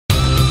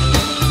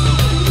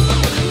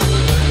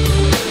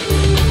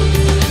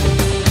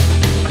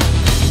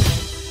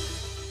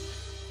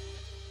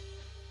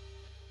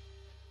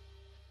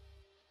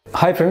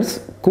Hi friends,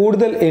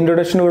 കൂടുതൽ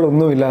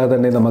ഇൻട്രൊഡക്ഷനുകളൊന്നുമില്ലാതെ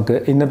തന്നെ നമുക്ക്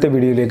ഇന്നത്തെ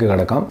വീഡിയോയിലേക്ക്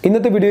കടക്കാം.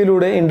 ഇന്നത്തെ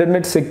വീഡിയോയിലൂടെ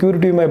ഇന്റർനെറ്റ്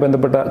സെക്യൂരിറ്റിയുമായി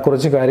ബന്ധപ്പെട്ട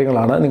കുറച്ച്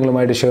കാര്യങ്ങളാണ്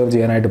നിങ്ങളുമായിട്ട് ഷെയർ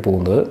ചെയ്യാനായിട്ട്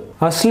പോകുന്നത്.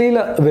 അശ്ലീല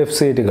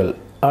വെബ്സൈറ്റുകൾ,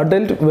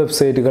 അഡൽട്ട്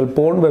വെബ്സൈറ്റുകൾ,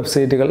 പോൺ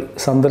വെബ്സൈറ്റുകൾ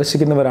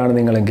സന്ദർശിക്കുന്നവരാണ്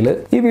നിങ്ങളെങ്കിൽ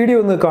ഈ വീഡിയോ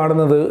ഒന്ന്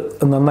കാണുന്നത്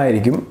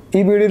നന്നായിരിക്കും.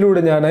 ഈ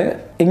വീഡിയോയിലൂടെ ഞാൻ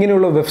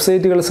ഇങ്ങനെയുള്ള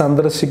വെബ്സൈറ്റുകൾ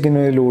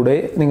സന്ദർശിക്കുന്നതിലൂടെ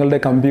നിങ്ങളുടെ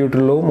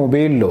കമ്പ്യൂട്ടറിലോ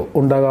മൊബൈലിലോ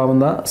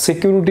ഉണ്ടാകാവുന്ന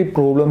സെക്യൂരിറ്റി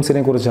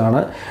പ്രോബ്ലംസിനെ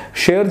കുറിച്ചാണ്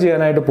ഷെയർ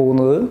ചെയ്യാനായിട്ട്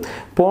പോകുന്നത്.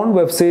 പോൺ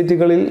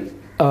വെബ്സൈറ്റുകളിൽ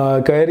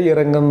കയറി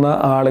ഇറങ്ങുന്ന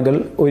ആളുകൾ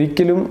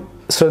ഒരിക്കലും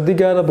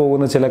ശ്രദ്ധിക്കാതെ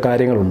പോകുന്ന ചില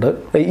കാര്യങ്ങളുണ്ട്.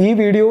 ഈ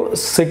വീഡിയോ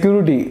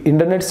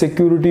ഇന്റർനെറ്റ്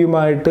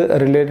സെക്യൂരിറ്റിയുമായിട്ട്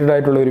റിലേറ്റഡ്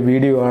ആയിട്ടുള്ള ഒരു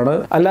വീഡിയോ ആണ്.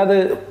 അല്ലാതെ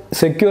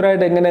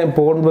സെക്യൂറായിട്ട് എങ്ങനെ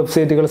പോൺ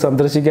വെബ്സൈറ്റുകൾ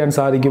സന്ദർശിക്കാൻ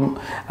സാധിക്കും,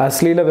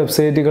 അശ്ലീല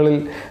വെബ്സൈറ്റുകളിൽ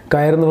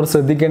കയറുന്നവർ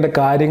ശ്രദ്ധിക്കേണ്ട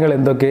കാര്യങ്ങൾ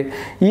എന്തൊക്കെ,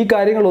 ഈ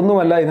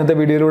കാര്യങ്ങളൊന്നുമല്ല ഇന്നത്തെ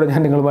വീഡിയോയിലൂടെ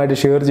ഞാൻ നിങ്ങളുമായിട്ട്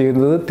ഷെയർ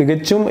ചെയ്യുന്നത്.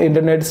 തികച്ചും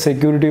ഇന്റർനെറ്റ്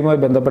സെക്യൂരിറ്റിയുമായി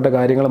ബന്ധപ്പെട്ട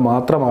കാര്യങ്ങൾ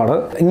മാത്രമാണ്.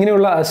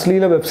 ഇങ്ങനെയുള്ള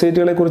അശ്ലീല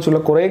വെബ്സൈറ്റുകളെ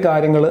കുറിച്ചുള്ള കുറേ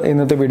കാര്യങ്ങൾ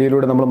ഇന്നത്തെ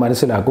വീഡിയോയിലൂടെ നമ്മൾ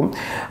മനസ്സിലാക്കും.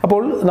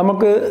 അപ്പോൾ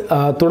നമുക്ക്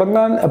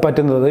തുടങ്ങാൻ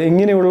പറ്റുന്നത്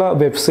ഇങ്ങനെയുള്ള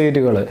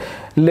വെബ്സൈറ്റുകൾ,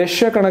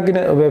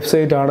 ലക്ഷക്കണക്കിന്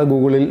വെബ്സൈറ്റ് ആണ്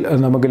ഗൂഗിളിൽ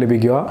നമുക്ക്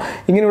ലഭിക്കുക.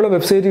 ഇങ്ങനെയുള്ള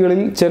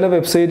വെബ്സൈറ്റുകളിൽ ചില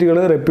വെബ്സൈറ്റുകൾ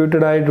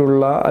റെപ്യൂട്ടഡ്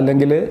ആയിട്ടുള്ള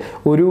അല്ലെങ്കിൽ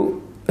ഒരു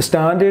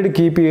സ്റ്റാൻഡേർഡ്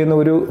കീപ്പ് ചെയ്യുന്ന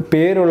ഒരു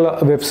പേരുള്ള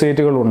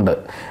വെബ്സൈറ്റുകളുണ്ട്.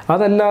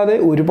 അതല്ലാതെ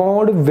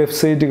ഒരുപാട്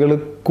വെബ്സൈറ്റുകൾ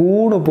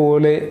കൂണ്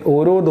പോലെ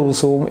ഓരോ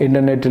ദിവസവും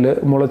ഇന്റർനെറ്റിൽ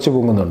മുളച്ചു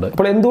പൊങ്ങുന്നുണ്ട്.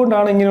 അപ്പോൾ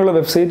എന്തുകൊണ്ടാണ് ഇങ്ങനെയുള്ള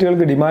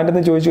വെബ്സൈറ്റുകൾക്ക് ഡിമാൻഡ്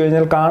എന്ന് ചോദിച്ചു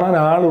കഴിഞ്ഞാൽ കാണാൻ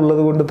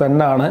ആളുള്ളത് കൊണ്ട്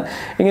തന്നെയാണ്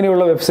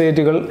ഇങ്ങനെയുള്ള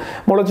വെബ്സൈറ്റുകൾ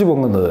മുളച്ചു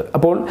പൊങ്ങുന്നത്.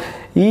 അപ്പോൾ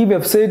ഈ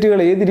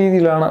വെബ്സൈറ്റുകൾ ഏത്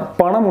രീതിയിലാണ്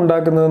പണം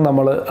ഉണ്ടാക്കുന്നത്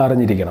നമ്മൾ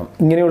അറിഞ്ഞിരിക്കണം.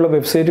 ഇങ്ങനെയുള്ള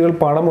വെബ്സൈറ്റുകൾ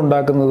പണം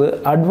ഉണ്ടാക്കുന്നത്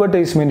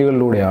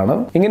അഡ്വർടൈസ്മെന്റുകളിലൂടെയാണ്.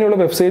 ഇങ്ങനെയുള്ള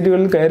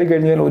വെബ്സൈറ്റുകളിൽ കയറി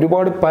കഴിഞ്ഞാൽ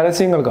ഒരുപാട്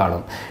പരസ്യങ്ങൾ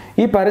കാണും.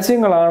 ഈ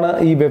പരസ്യങ്ങളാണ്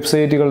ഈ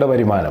വെബ്സൈറ്റുകളുടെ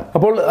വരുമാനം.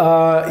 അപ്പോൾ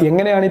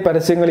എങ്ങനെയാണ് ഈ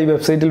പരസ്യങ്ങൾ ഈ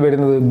വെബ്സൈറ്റിൽ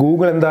വരുന്നത്?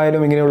 ഗൂഗിൾ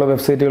എന്തായാലും ഇങ്ങനെയുള്ള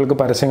വെബ്സൈറ്റുകൾക്ക്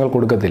പരസ്യങ്ങൾ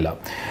കൊടുക്കത്തില്ല.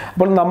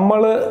 അപ്പോൾ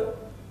നമ്മൾ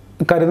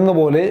കരുതുന്ന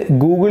പോലെ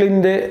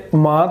ഗൂഗിളിൻ്റെ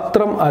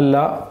മാത്രം അല്ല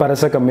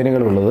പരസ്യ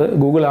കമ്പനികളുള്ളത്.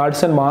 ഗൂഗിൾ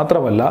ആഡ്സൻ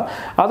മാത്രമല്ല,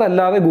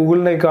 അതല്ലാതെ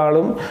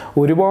ഗൂഗിളിനേക്കാളും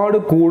ഒരുപാട്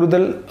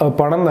കൂടുതൽ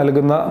പണം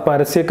നൽകുന്ന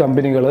പരസ്യ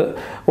കമ്പനികൾ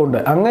ഉണ്ട്.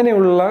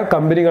 അങ്ങനെയുള്ള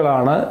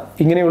കമ്പനികളാണ്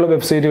ഇങ്ങനെയുള്ള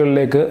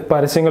വെബ്സൈറ്റുകളിലേക്ക്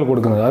പരസ്യങ്ങൾ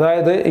കൊടുക്കുന്നത്.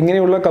 അതായത്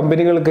ഇങ്ങനെയുള്ള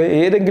കമ്പനികൾക്ക്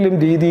ഏതെങ്കിലും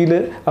രീതിയിൽ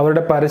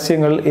അവരുടെ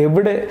പരസ്യങ്ങൾ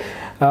എവിടെ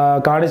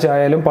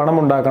കാണിച്ചായാലും പണം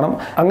ഉണ്ടാക്കണം.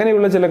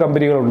 അങ്ങനെയുള്ള ചില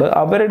കമ്പനികളുണ്ട്.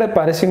 അവരുടെ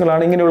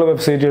പരസ്യങ്ങളാണ് ഇങ്ങനെയുള്ള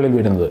വെബ്സൈറ്റുകളിൽ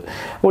വരുന്നത്.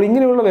 അപ്പോൾ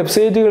ഇങ്ങനെയുള്ള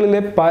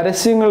വെബ്സൈറ്റുകളിലെ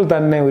പരസ്യങ്ങൾ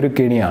തന്നെ ഒരു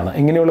കെണിയാണ്.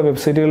 ഇങ്ങനെയുള്ള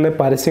വെബ്സൈറ്റുകളിലെ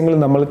പരസ്യങ്ങൾ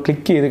നമ്മൾ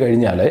ക്ലിക്ക് ചെയ്ത്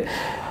കഴിഞ്ഞാൽ,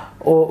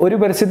 ഒരു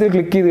പരസ്യത്തിൽ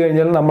ക്ലിക്ക് ചെയ്ത്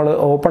കഴിഞ്ഞാൽ നമ്മൾ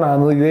ഓപ്പൺ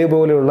ആകുന്നത്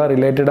ഇതേപോലെയുള്ള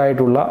റിലേറ്റഡ്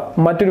ആയിട്ടുള്ള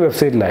മറ്റൊരു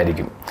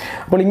വെബ്സൈറ്റിലായിരിക്കും.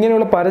 അപ്പോൾ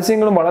ഇങ്ങനെയുള്ള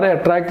പരസ്യങ്ങളും വളരെ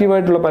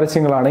അട്രാക്റ്റീവായിട്ടുള്ള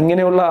പരസ്യങ്ങളാണ്.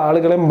 ഇങ്ങനെയുള്ള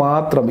ആളുകളെ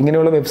മാത്രം,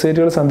 ഇങ്ങനെയുള്ള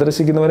വെബ്സൈറ്റുകൾ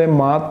സന്ദർശിക്കുന്നവരെ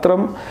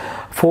മാത്രം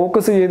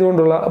ഫോക്കസ്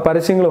ചെയ്തുകൊണ്ടുള്ള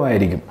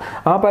പരസ്യങ്ങളുമായിരിക്കും.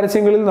 ആ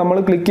പരസ്യങ്ങളിൽ നമ്മൾ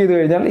ക്ലിക്ക് ചെയ്ത്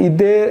കഴിഞ്ഞാൽ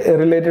ഇതേ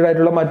റിലേറ്റഡ്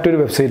ആയിട്ടുള്ള മറ്റൊരു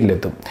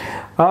വെബ്സൈറ്റിലെത്തും.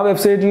 ആ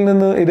വെബ്സൈറ്റിൽ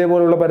നിന്ന്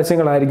ഇതേപോലുള്ള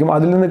പരസ്യങ്ങളായിരിക്കും.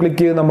 അതിൽ നിന്ന്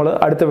ക്ലിക്ക് ചെയ്ത് നമ്മൾ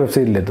അടുത്ത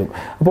വെബ്സൈറ്റിലെത്തും.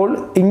 അപ്പോൾ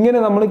ഇങ്ങനെ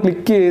നമ്മൾ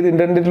ക്ലിക്ക് ചെയ്ത്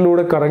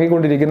ഇൻ്റർനെറ്റിലൂടെ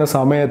കറങ്ങിക്കൊണ്ടിരിക്കുന്ന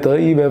സമയത്ത്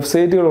ഈ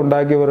വെബ്സൈറ്റുകൾ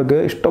ഉണ്ടാക്കിയവർക്ക്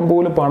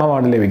ഇഷ്ടംപോലെ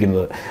പണമാണ്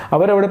ലഭിക്കുന്നത്.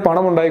 അവരവിടെ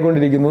പണം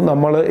ഉണ്ടായിക്കൊണ്ടിരിക്കുന്നു,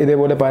 നമ്മൾ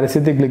ഇതേപോലെ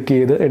പരസ്യത്തിൽ ക്ലിക്ക്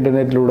ചെയ്ത്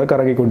ഇൻ്റർനെറ്റിലൂടെ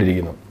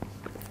കറങ്ങിക്കൊണ്ടിരിക്കുന്നു.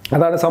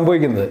 അതാണ്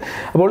സംഭവിക്കുന്നത്.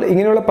 അപ്പോൾ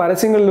ഇങ്ങനെയുള്ള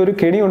പരസ്യങ്ങളിൽ ഒരു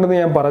കെണിയുണ്ടെന്ന്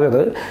ഞാൻ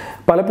പറഞ്ഞത്,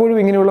 പലപ്പോഴും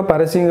ഇങ്ങനെയുള്ള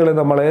പരസ്യങ്ങൾ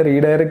നമ്മളെ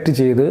റീഡയറക്റ്റ്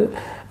ചെയ്ത്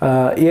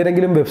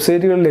ഏതെങ്കിലും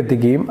വെബ്സൈറ്റുകളിൽ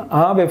എത്തിക്കുകയും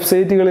ആ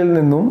വെബ്സൈറ്റുകളിൽ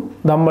നിന്നും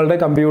നമ്മളുടെ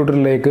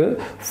കമ്പ്യൂട്ടറിലേക്ക്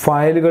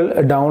ഫയലുകൾ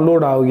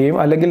ഡൗൺലോഡ് ആവുകയും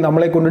അല്ലെങ്കിൽ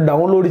നമ്മളെ കൊണ്ട്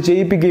ഡൗൺലോഡ്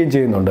ചെയ്യിപ്പിക്കുകയും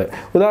ചെയ്യുന്നുണ്ട്.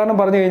 ഉദാഹരണം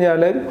പറഞ്ഞു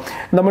കഴിഞ്ഞാൽ,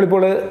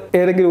 നമ്മളിപ്പോൾ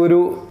ഏതെങ്കിലും ഒരു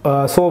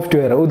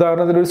സോഫ്റ്റ്വെയർ,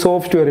 ഉദാഹരണത്തിന് ഒരു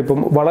സോഫ്റ്റ്വെയർ,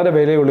 ഇപ്പം വളരെ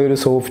വിലയുള്ള ഒരു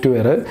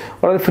സോഫ്റ്റ്വെയർ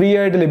വളരെ ഫ്രീ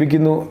ആയിട്ട്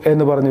ലഭിക്കുന്നു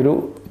എന്ന് പറഞ്ഞൊരു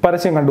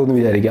പരസ്യം കണ്ടു എന്ന്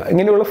വിചാരിക്കുക.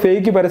 ഇങ്ങനെയുള്ള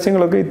ഫേക്ക്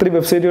പരസ്യങ്ങളൊക്കെ ഇത്രയും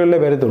വെബ്സൈറ്റുകളിലേ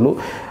വരത്തുള്ളൂ.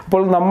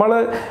 അപ്പോൾ നമ്മൾ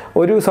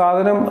ഒരു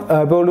സാധനം,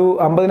 ഇപ്പോൾ ഒരു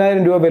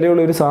 50,000 രൂപ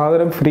വിലയുള്ള ഒരു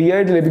സാധനം ഫ്രീ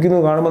ആയിട്ട്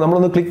ലഭിക്കുന്നത് കാണുമ്പോൾ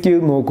നമ്മളൊന്ന് ക്ലിക്ക്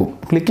ചെയ്ത് നോക്കും.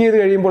 ക്ലിക്ക് ചെയ്ത്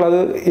കഴിയുമ്പോൾ അത്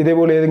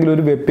ഇതേപോലെ ഏതെങ്കിലും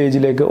ഒരു വെബ്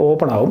പേജിലേക്ക്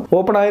ഓപ്പൺ ആവും.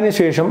 ഓപ്പൺ ആയതിനു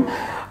ശേഷം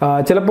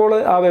ചിലപ്പോൾ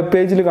ആ വെബ്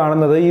പേജിൽ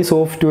കാണുന്നത് ഈ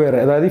സോഫ്റ്റ്വെയർ,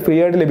 അതായത് ഫ്രീ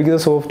ആയിട്ട് ലഭിക്കുന്ന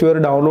സോഫ്റ്റ്വെയർ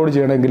ഡൗൺലോഡ്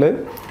ചെയ്യണമെങ്കിൽ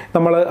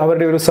നമ്മൾ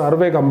അവരുടെ ഒരു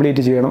സർവേ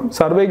കംപ്ലീറ്റ് ചെയ്യണം.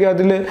 സർവേക്ക്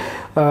അതിൽ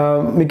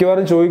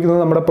മിക്കവാറും ചോദിക്കുന്നത്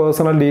നമ്മുടെ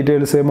personal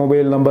details,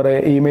 mobile number,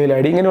 email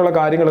ID, ഇങ്ങനെയുള്ള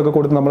കാര്യങ്ങളൊക്കെ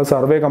കൊടുത്ത് നമ്മൾ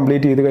സർവേ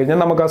കംപ്ലീറ്റ് ചെയ്ത് കഴിഞ്ഞാൽ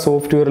നമുക്ക് ആ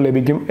സോഫ്റ്റ്വെയർ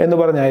ലഭിക്കും എന്ന്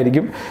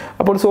പറഞ്ഞായിരിക്കും.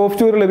 അപ്പോൾ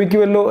സോഫ്റ്റ്വെയർ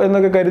ലഭിക്കുമല്ലോ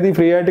എന്നൊക്കെ കരുതി,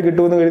 ഫ്രീ ആയിട്ട്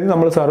കിട്ടുമെന്ന് കരുതി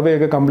നമ്മൾ സർവേ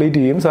ഒക്കെ കംപ്ലീറ്റ്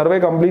ചെയ്യും. സർവേ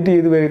കംപ്ലീറ്റ്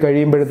ചെയ്ത്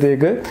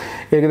കഴിയുമ്പോഴത്തേക്ക്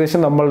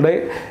ഏകദേശം നമ്മളുടെ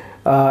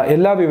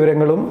എല്ലാ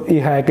വിവരങ്ങളും ഈ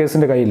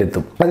ഹാക്കേഴ്സിൻ്റെ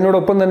കയ്യിലെത്തും.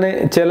 അതിനോടൊപ്പം തന്നെ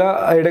ചില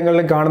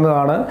ഇടങ്ങളിൽ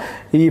കാണുന്നതാണ്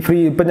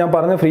ഇപ്പം ഞാൻ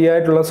പറഞ്ഞ ഫ്രീ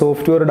ആയിട്ടുള്ള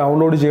സോഫ്റ്റ്വെയർ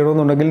ഡൗൺലോഡ്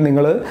ചെയ്യണമെന്നുണ്ടെങ്കിൽ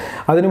നിങ്ങൾ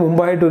അതിന്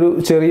മുമ്പായിട്ടൊരു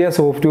ചെറിയ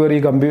സോഫ്റ്റ്വെയർ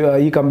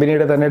ഈ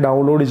കമ്പനിയുടെ തന്നെ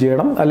ഡൗൺലോഡ്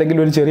ചെയ്യണം. അല്ലെങ്കിൽ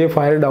ഒരു ചെറിയ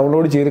ഫയൽ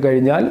ഡൗൺലോഡ് ചെയ്ത്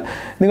കഴിഞ്ഞാൽ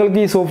നിങ്ങൾക്ക്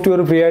ഈ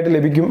സോഫ്റ്റ്വെയർ ഫ്രീ ആയിട്ട്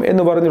ലഭിക്കും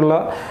എന്ന് പറഞ്ഞുള്ള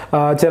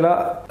ചില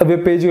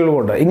വെബ്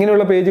പേജുകളുമുണ്ട്.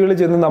 ഇങ്ങനെയുള്ള പേജുകളിൽ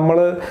ചെന്ന് നമ്മൾ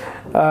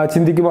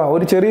ചിന്തിക്കുമ്പോൾ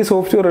ഒരു ചെറിയ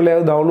സോഫ്റ്റ്വെയർ അല്ലേ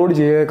അത് ഡൗൺലോഡ്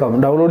ചെയ്തേക്കാം,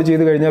 ഡൗൺലോഡ്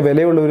ചെയ്ത് കഴിഞ്ഞാൽ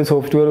വിലയുള്ള ഒരു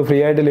സോഫ്റ്റ്വെയർ ഫ്രീ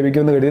ആയിട്ട്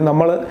ലഭിക്കുമെന്ന് കരുതി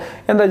നമ്മൾ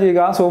എന്താ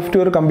ചെയ്യുക, ആ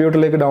സോഫ്റ്റ്വെയർ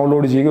കമ്പ്യൂട്ടറിലേക്ക്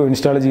ഡൗൺലോഡ് ചെയ്യുകയോ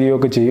ഇൻസ്റ്റാൾ ചെയ്യുകയോ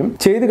ഒക്കെ ചെയ്യും.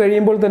 ചെയ്ത്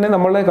കഴിയുമ്പോൾ തന്നെ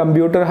നമ്മളുടെ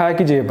കമ്പ്യൂട്ടർ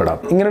ഹാക്ക് ചെയ്യപ്പെടാം.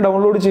 ഇങ്ങനെ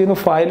ഡൗൺലോഡ് ചെയ്യുന്ന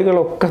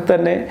ഫയലുകളൊക്കെ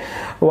തന്നെ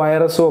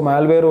വൈറസോ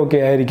മാൽവെയറോ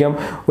ഒക്കെ ആയിരിക്കാം,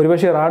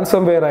 ഒരുപക്ഷെ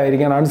റാൻസം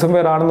ആയിരിക്കാം. റാൻസം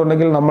വെയർ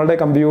ആണെന്നുണ്ടെങ്കിൽ നമ്മളുടെ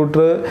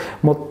കമ്പ്യൂട്ടർ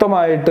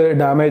മൊത്തമായിട്ട്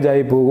ഡാമേജ്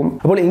ആയി പോകും.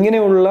 അപ്പോൾ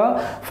ഇങ്ങനെയുള്ള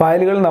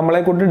ഫയലുകൾ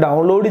നമ്മളെ കൊണ്ട്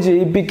ഡൗൺലോഡ്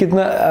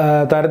ചെയ്യിപ്പിക്കുന്ന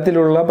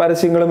തരത്തിലുള്ള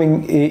പരസ്യങ്ങളും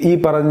ഈ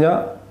പറഞ്ഞ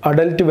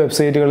അഡൽട്ട്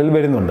വെബ്സൈറ്റുകളിൽ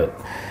വരുന്നുണ്ട്.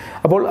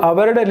 അപ്പോൾ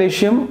അവരുടെ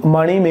ലക്ഷ്യം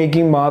മണി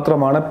മേക്കിംഗ്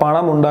മാത്രമാണ്,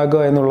 പണം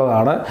ഉണ്ടാക്കുക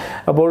എന്നുള്ളതാണ്.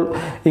 അപ്പോൾ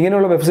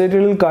ഇങ്ങനെയുള്ള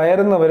വെബ്സൈറ്റുകളിൽ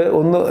കയറുന്നവർ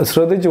ഒന്ന്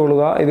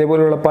ശ്രദ്ധിച്ചുകൊള്ളുക.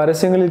 ഇതേപോലെയുള്ള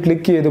പരസ്യങ്ങളിൽ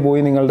ക്ലിക്ക് ചെയ്ത്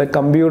പോയി നിങ്ങളുടെ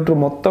കമ്പ്യൂട്ടർ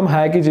മൊത്തം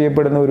ഹാക്ക്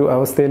ചെയ്യപ്പെടുന്ന ഒരു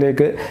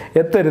അവസ്ഥയിലേക്ക്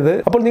എത്തരുത്.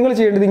 അപ്പോൾ നിങ്ങൾ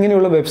ചെയ്യേണ്ടത്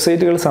ഇങ്ങനെയുള്ള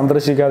വെബ്സൈറ്റുകൾ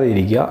സന്ദർശിക്കാതെ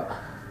ഇരിക്കുക.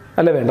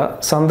 അല്ല വേണ്ട,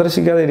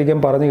 സന്ദർശിക്കാതെ ഇരിക്കാൻ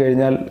പറഞ്ഞു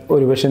കഴിഞ്ഞാൽ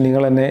ഒരുപക്ഷെ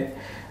നിങ്ങൾ എന്നെ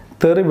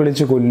തെറി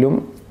വിളിച്ച് കൊല്ലും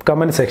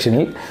കമൻറ്റ്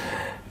സെക്ഷനിൽ.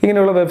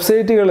 ഇങ്ങനെയുള്ള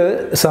വെബ്സൈറ്റുകൾ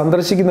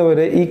സന്ദർശിക്കുന്നവർ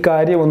ഈ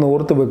കാര്യം ഒന്ന്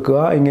ഓർത്ത്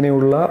വെക്കുക.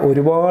 ഇങ്ങനെയുള്ള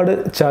ഒരുപാട്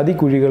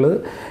ചതിക്കുഴികൾ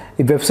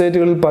ഈ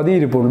വെബ്സൈറ്റുകളിൽ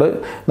പതിയിരിപ്പുണ്ട്.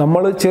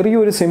 നമ്മൾ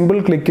ചെറിയൊരു സിമ്പിൾ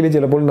ക്ലിക്കിൽ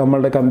ചിലപ്പോൾ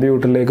നമ്മളുടെ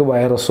കമ്പ്യൂട്ടറിലേക്ക്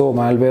വൈറസോ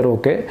മാൽവെയറോ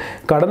ഒക്കെ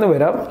കടന്നു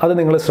വരാം. അത്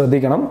നിങ്ങൾ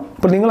ശ്രദ്ധിക്കണം.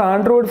 അപ്പോൾ നിങ്ങൾ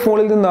ആൻഡ്രോയിഡ്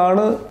ഫോണിൽ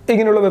നിന്നാണ്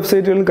ഇങ്ങനെയുള്ള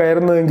വെബ്സൈറ്റുകളിൽ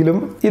കയറുന്നതെങ്കിലും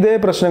ഇതേ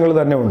പ്രശ്നങ്ങൾ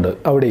തന്നെ ഉണ്ട്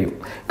അവിടെയും.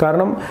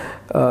 കാരണം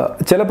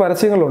ചില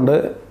പരസ്യങ്ങളുണ്ട്,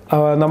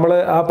 നമ്മൾ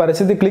ആ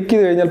പരസ്യത്തിൽ ക്ലിക്ക്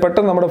ചെയ്ത് കഴിഞ്ഞാൽ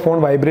പെട്ടെന്ന് നമ്മുടെ ഫോൺ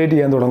വൈബ്രേറ്റ്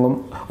ചെയ്യാൻ തുടങ്ങും.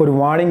 ഒരു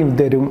വാർണിംഗ്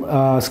തരും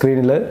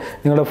സ്ക്രീനിൽ,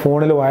 നിങ്ങളുടെ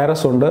ഫോണിൽ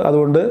വൈറസ് ഉണ്ട്,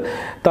 അതുകൊണ്ട്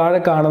താഴെ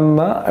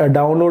കാണുന്ന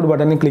ഡൗൺലോഡ്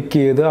ബട്ടണിൽ ക്ലിക്ക്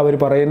ചെയ്ത് അവർ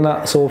പറയുന്ന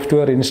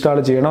സോഫ്റ്റ്വെയർ ഇൻസ്റ്റാൾ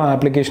ചെയ്യണം.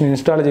 ആപ്ലിക്കേഷൻ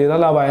ഇൻസ്റ്റാൾ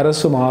ചെയ്താൽ ആ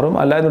വൈറസ് മാറും,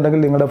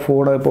 അല്ലാന്നുണ്ടെങ്കിൽ നിങ്ങളുടെ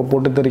ഫോൺ ഇപ്പോൾ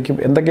പൊട്ടിത്തെറിക്കും,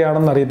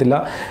 എന്തൊക്കെയാണെന്ന് അറിയത്തില്ല.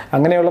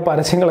 അങ്ങനെയുള്ള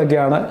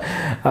പരസ്യങ്ങളൊക്കെയാണ്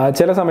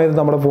ചില സമയത്ത്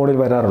നമ്മുടെ ഫോണിൽ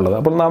വരാറുള്ളത്.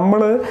 അപ്പോൾ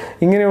നമ്മൾ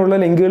ഇങ്ങനെയുള്ള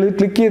ലിങ്കുകളിൽ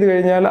ക്ലിക്ക് ചെയ്ത്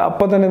കഴിഞ്ഞാൽ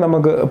അപ്പം തന്നെ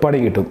നമുക്ക്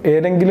പണി കിട്ടും.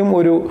 ഏതെങ്കിലും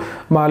ഒരു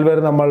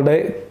മാൽവെയർ നമ്മളുടെ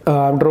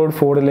ആൻഡ്രോയിഡ്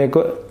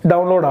ഫോണിലേക്ക്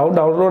ഡൗൺലോഡ് ആവും.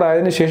 ഡൗൺലോഡ്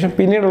ആയതിനു ശേഷം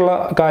പിന്നീടുള്ള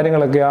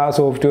കാര്യങ്ങളൊക്കെ ആ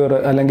സോഫ്റ്റ്വെയർ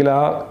അല്ലെങ്കിൽ ആ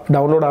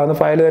ഡൗൺലോഡ് ആകുന്ന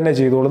ഫയൽ തന്നെ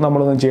ചെയ്തോളും,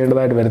 നമ്മളൊന്നും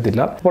ചെയ്യേണ്ടതായിട്ട്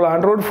വരത്തില്ല. അപ്പോൾ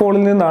ആൻഡ്രോയിഡ്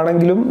ഫോണിൽ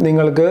നിന്നാണെങ്കിലും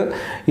നിങ്ങൾക്ക്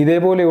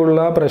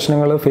ഇതേപോലെയുള്ള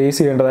പ്രശ്നങ്ങൾ ഫേസ്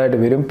ചെയ്യേണ്ടതായിട്ട്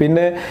വരും.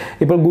 പിന്നെ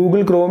ഇപ്പോൾ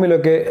ഗൂഗിൾ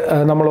ക്രോമിലൊക്കെ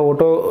നമ്മൾ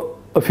ഓട്ടോ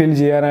ഫിൽ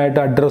ചെയ്യാനായിട്ട്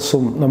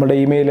അഡ്രസ്സും നമ്മുടെ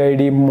ഇമെയിൽ ഐ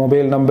ഡിയും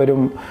മൊബൈൽ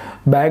നമ്പരും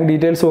ബാങ്ക്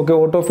ഡീറ്റെയിൽസും ഒക്കെ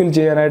ഓട്ടോ ഫിൽ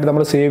ചെയ്യാനായിട്ട്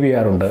നമ്മൾ സേവ്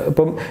ചെയ്യാറുണ്ട്.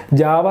 ഇപ്പം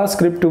ജാവ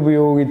സ്ക്രിപ്റ്റ്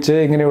ഉപയോഗിച്ച്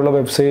ഇങ്ങനെയുള്ള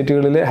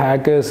വെബ്സൈറ്റുകളിൽ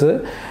ഹാക്കേഴ്സ്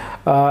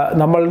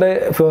നമ്മളുടെ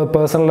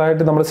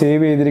പേഴ്സണലായിട്ട് നമ്മൾ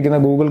സേവ് ചെയ്തിരിക്കുന്ന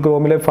ഗൂഗിൾ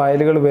ക്രോമിലെ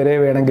ഫയലുകൾ വരെ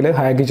വേണമെങ്കിൽ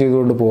ഹാക്ക്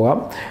ചെയ്തുകൊണ്ട് പോകാം.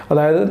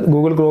 അതായത്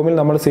ഗൂഗിൾ ക്രോമിൽ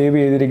നമ്മൾ സേവ്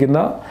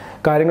ചെയ്തിരിക്കുന്ന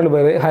കാര്യങ്ങൾ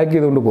വരെ ഹാക്ക്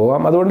ചെയ്തുകൊണ്ട്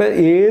പോകാം. അതുകൊണ്ട്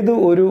ഏത്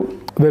ഒരു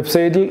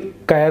വെബ്സൈറ്റിൽ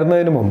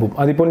കയറുന്നതിന് മുമ്പും,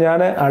 അതിപ്പോൾ ഞാൻ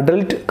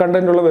അഡൽട്ട്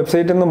കണ്ടന്റ് ഉള്ള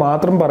വെബ്സൈറ്റ് എന്ന്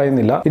മാത്രം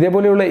പറയുന്നില്ല,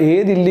 ഇതേപോലെയുള്ള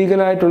ഏത്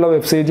ഇല്ലീഗലായിട്ടുള്ള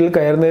വെബ്സൈറ്റിൽ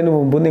കയറുന്നതിന്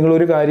മുമ്പ് നിങ്ങൾ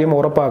ഒരു കാര്യം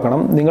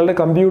ഉറപ്പാക്കണം, നിങ്ങളുടെ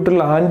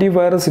കമ്പ്യൂട്ടറിൽ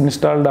ആന്റിവൈറസ്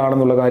ഇൻസ്റ്റാൾഡ്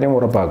ആണെന്നുള്ള കാര്യം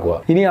ഉറപ്പാക്കുക.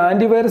 ഇനി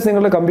ആന്റിവൈറസ്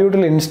നിങ്ങളുടെ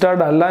കമ്പ്യൂട്ടറിൽ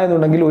ഇൻസ്റ്റാൾഡ് അല്ല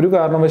എന്നുണ്ടെങ്കിൽ ഒരു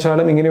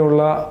കാരണവശാലും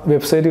ഇങ്ങനെയുള്ള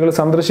വെബ്സൈറ്റുകൾ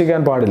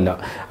സന്ദർശിക്കാൻ പാടില്ല.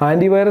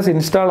 ആന്റിവൈറസ്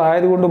ഇൻസ്റ്റാൾ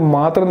ആയതുകൊണ്ട്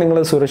മാത്രം നിങ്ങൾ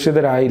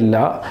സുരക്ഷിതരായില്ല.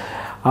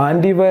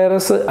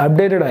 ആൻറ്റിവൈറസ്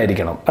അപ്ഡേറ്റഡ്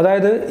ആയിരിക്കണം.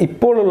 അതായത്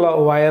ഇപ്പോഴുള്ള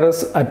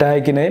വൈറസ്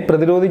അറ്റാക്കിനെ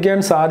പ്രതിരോധിക്കാൻ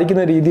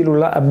സാധിക്കുന്ന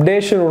രീതിയിലുള്ള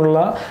അപ്ഡേഷനുള്ള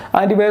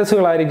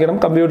ആൻറ്റിവൈറസുകളായിരിക്കണം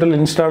കമ്പ്യൂട്ടറിൽ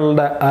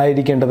ഇൻസ്റ്റാൾഡ്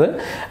ആയിരിക്കേണ്ടത്.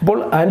 അപ്പോൾ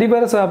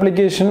ആൻറ്റിവൈറസ്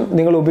ആപ്ലിക്കേഷൻ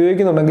നിങ്ങൾ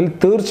ഉപയോഗിക്കുന്നുണ്ടെങ്കിൽ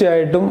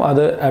തീർച്ചയായിട്ടും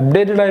അത്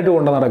അപ്ഡേറ്റഡ് ആയിട്ട്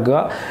കൊണ്ട്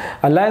നടക്കുക.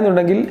 അല്ല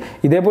എന്നുണ്ടെങ്കിൽ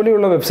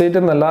ഇതേപോലെയുള്ള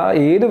വെബ്സൈറ്റ് എന്നല്ല,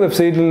 ഏത്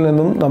വെബ്സൈറ്റിൽ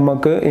നിന്നും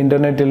നമുക്ക്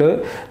ഇൻ്റർനെറ്റിൽ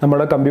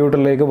നമ്മുടെ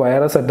കമ്പ്യൂട്ടറിലേക്ക്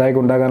വൈറസ്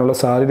അറ്റാക്ക് ഉണ്ടാകാനുള്ള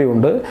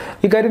സാധ്യതയുണ്ട്.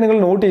 ഇക്കാര്യം നിങ്ങൾ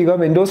നോട്ട് ചെയ്യുക.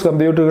 വിൻഡോസ്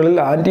കമ്പ്യൂട്ടറുകളിൽ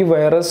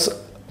ആൻറ്റിവൈറസ്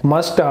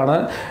മസ്റ്റ് ആണ്.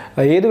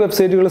 ഏത്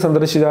വെബ്സൈറ്റുകൾ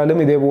സന്ദർശിച്ചാലും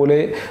ഇതേപോലെ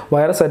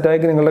വൈറസ്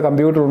അറ്റാക്ക് നിങ്ങളുടെ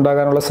കമ്പ്യൂട്ടറിൽ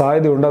ഉണ്ടാകാനുള്ള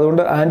സാധ്യതയുണ്ട്.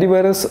 അതുകൊണ്ട്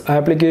ആൻറ്റിവൈറസ്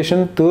ആപ്ലിക്കേഷൻ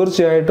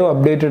തീർച്ചയായിട്ടും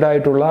അപ്ഡേറ്റഡ്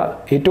ആയിട്ടുള്ള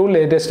ഏറ്റവും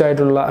ലേറ്റസ്റ്റ്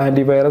ആയിട്ടുള്ള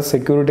ആൻറ്റിവൈറസ്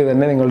സെക്യൂരിറ്റി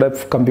തന്നെ നിങ്ങളുടെ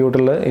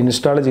കമ്പ്യൂട്ടറിൽ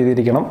ഇൻസ്റ്റാൾ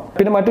ചെയ്തിരിക്കണം.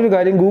 പിന്നെ മറ്റൊരു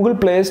കാര്യം, ഗൂഗിൾ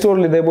പ്ലേ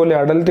സ്റ്റോറിൽ ഇതേപോലെ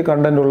അഡൽട്ട്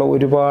കണ്ടന്റ് ഉള്ള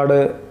ഒരുപാട്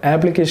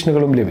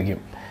ആപ്ലിക്കേഷനുകളും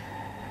ലഭിക്കും.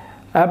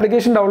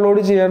 ആപ്ലിക്കേഷൻ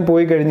ഡൗൺലോഡ് ചെയ്യാൻ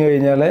പോയി കഴിഞ്ഞു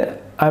കഴിഞ്ഞാൽ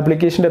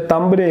ആപ്ലിക്കേഷൻ്റെ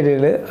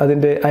തമ്പനെയിലിൽ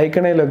അതിൻ്റെ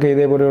ഐക്കണയിലൊക്കെ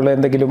ഇതേപോലെയുള്ള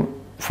എന്തെങ്കിലും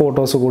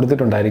ഫോട്ടോസ്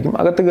കൊടുത്തിട്ടുണ്ടായിരിക്കും.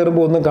 അകത്ത്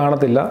കയറുമ്പോൾ ഒന്നും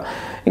കാണത്തില്ല.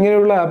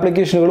 ഇങ്ങനെയുള്ള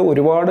ആപ്ലിക്കേഷനുകൾ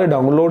ഒരുപാട്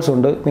ഡൗൺലോഡ്സ്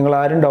ഉണ്ട്. നിങ്ങൾ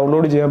ആരും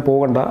ഡൗൺലോഡ് ചെയ്യാൻ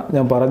പോകണ്ട,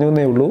 ഞാൻ പറഞ്ഞു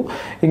എന്നേ ഉള്ളൂ.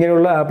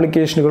 ഇങ്ങനെയുള്ള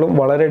ആപ്ലിക്കേഷനുകളും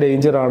വളരെ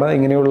ഡേഞ്ചറാണ്.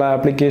 ഇങ്ങനെയുള്ള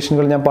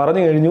ആപ്ലിക്കേഷനുകൾ ഞാൻ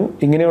പറഞ്ഞു കഴിഞ്ഞു.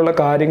 ഇങ്ങനെയുള്ള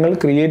കാര്യങ്ങൾ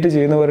ക്രിയേറ്റ്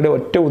ചെയ്യുന്നവരുടെ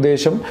ഒറ്റ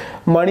ഉദ്ദേശം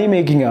മണി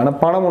മേക്കിംഗ് ആണ്,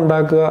 പണം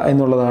ഉണ്ടാക്കുക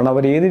എന്നുള്ളതാണ്.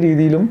 അവർ ഏത്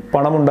രീതിയിലും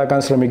പണം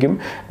ഉണ്ടാക്കാൻ ശ്രമിക്കും.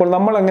 അപ്പോൾ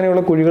നമ്മൾ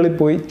അങ്ങനെയുള്ള കുഴികളിൽ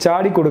പോയി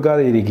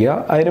ചാടിക്കൊടുക്കാതെ ഇരിക്കുക.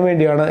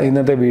 അതിനുവേണ്ടിയാണ്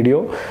ഇന്നത്തെ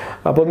വീഡിയോ.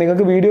 അപ്പോൾ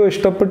നിങ്ങൾക്ക് വീഡിയോ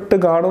ഇഷ്ടപ്പെട്ട്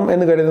കാണും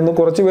എന്ന് കരുതുന്നു.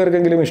 കുറച്ച്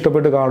പേർക്കെങ്കിലും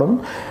ഇഷ്ടപ്പെട്ട് കാണും.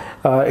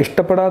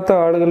 ഇഷ്ടപ്പെടാത്ത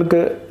ആളുകൾക്ക്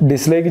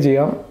ഡിസ്ലൈക്ക്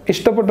ചെയ്യാം,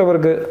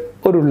 ഇഷ്ടപ്പെട്ടവർക്ക്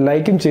ഒരു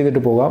ലൈക്കും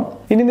ചെയ്തിട്ട് പോകാം.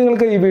 ഇനി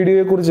നിങ്ങൾക്ക് ഈ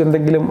വീഡിയോയെക്കുറിച്ച്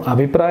എന്തെങ്കിലും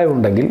അഭിപ്രായം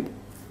ഉണ്ടെങ്കിൽ,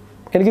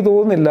 എനിക്ക്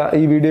തോന്നുന്നില്ല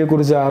ഈ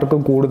വീഡിയോയെക്കുറിച്ച് ആർക്കും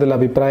കൂടുതൽ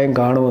അഭിപ്രായം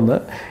കാണുമെന്ന്.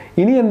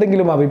 ഇനി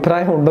എന്തെങ്കിലും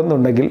അഭിപ്രായം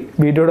ഉണ്ടെന്നുണ്ടെങ്കിൽ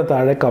വീഡിയോയുടെ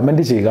താഴെ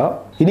കമൻറ്റ് ചെയ്യുക.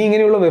 ഇനി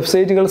ഇങ്ങനെയുള്ള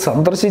വെബ്സൈറ്റുകൾ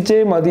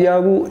സന്ദർശിച്ചേ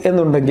മതിയാകൂ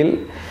എന്നുണ്ടെങ്കിൽ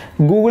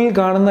ഗൂഗിളിൽ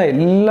കാണുന്ന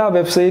എല്ലാ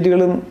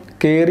വെബ്സൈറ്റുകളും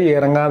കയറി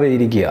ഇറങ്ങാതെ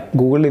ഇരിക്കുക.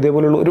 ഗൂഗിളിൽ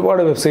ഇതേപോലുള്ള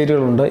ഒരുപാട്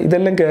വെബ്സൈറ്റുകളുണ്ട്,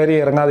 ഇതെല്ലാം കയറി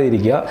ഇറങ്ങാതെ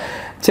ഇരിക്കുക.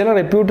 ചില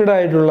റെപ്യൂട്ടഡ്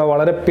ആയിട്ടുള്ള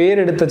വളരെ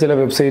പേരെടുത്ത ചില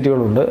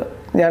വെബ്സൈറ്റുകളുണ്ട്,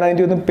 ഞാൻ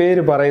അതിൻ്റെ ഒന്നും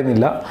പേര്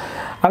പറയുന്നില്ല.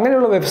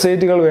 അങ്ങനെയുള്ള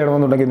വെബ്സൈറ്റുകൾ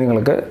വേണമെന്നുണ്ടെങ്കിൽ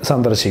നിങ്ങൾക്ക്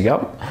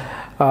സന്ദർശിക്കാം.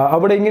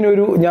 അവിടെ ഇങ്ങനെ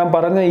ഒരു ഞാൻ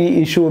പറഞ്ഞ ഈ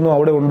ഇഷ്യൂ ഒന്നും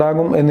അവിടെ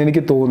ഉണ്ടാകും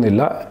എന്നെനിക്ക്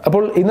തോന്നുന്നില്ല.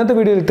 അപ്പോൾ ഇന്നത്തെ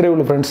വീഡിയോയിൽ ഇത്രയേ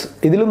ഉള്ളൂ ഫ്രണ്ട്സ്.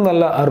 ഇതിലും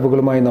നല്ല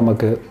അറിവുകളുമായി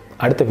നമുക്ക്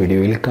അടുത്ത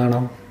വീഡിയോയിൽ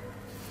കാണാം.